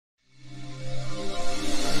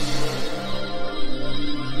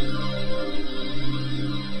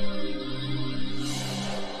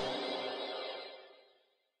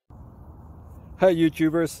Hey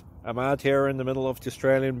YouTubers, I'm out here in the middle of the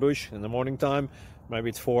Australian bush in the morning time. Maybe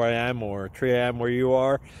it's 4 a.m. or 3 a.m. where you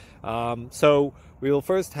are. So we'll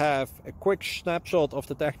first have a quick snapshot of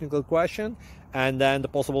the technical question and then the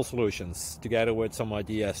possible solutions, together with some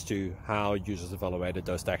ideas to how users evaluated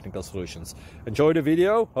those technical solutions. Enjoy the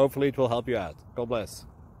video, hopefully it will help you out. God bless.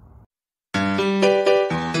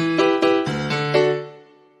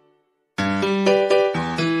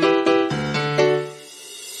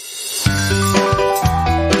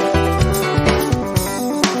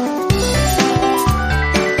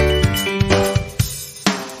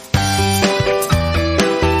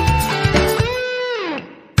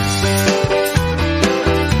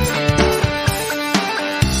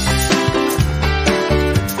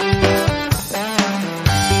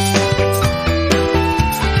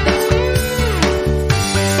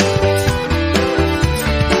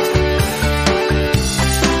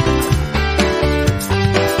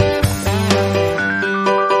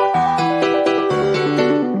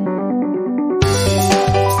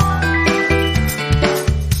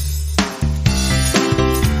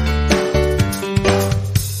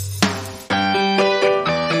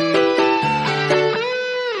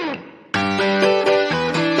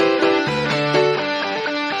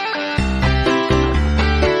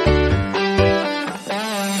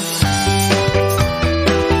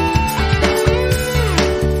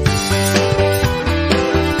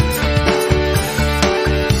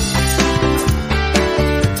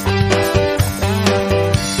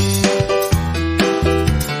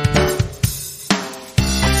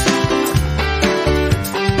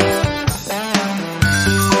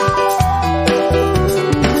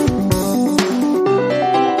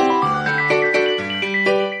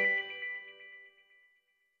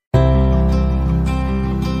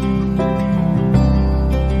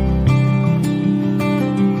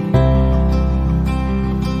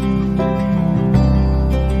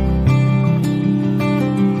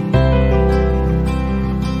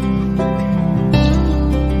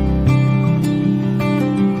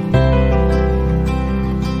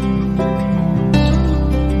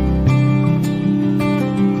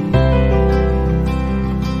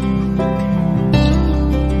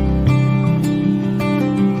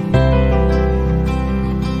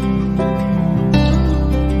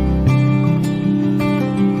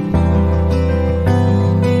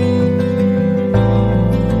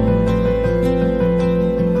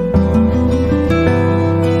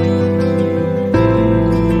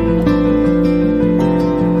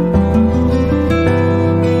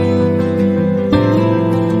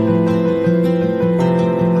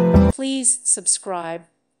 Please subscribe.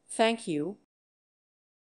 Thank you.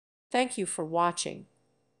 Thank you for watching.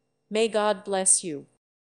 May God bless you.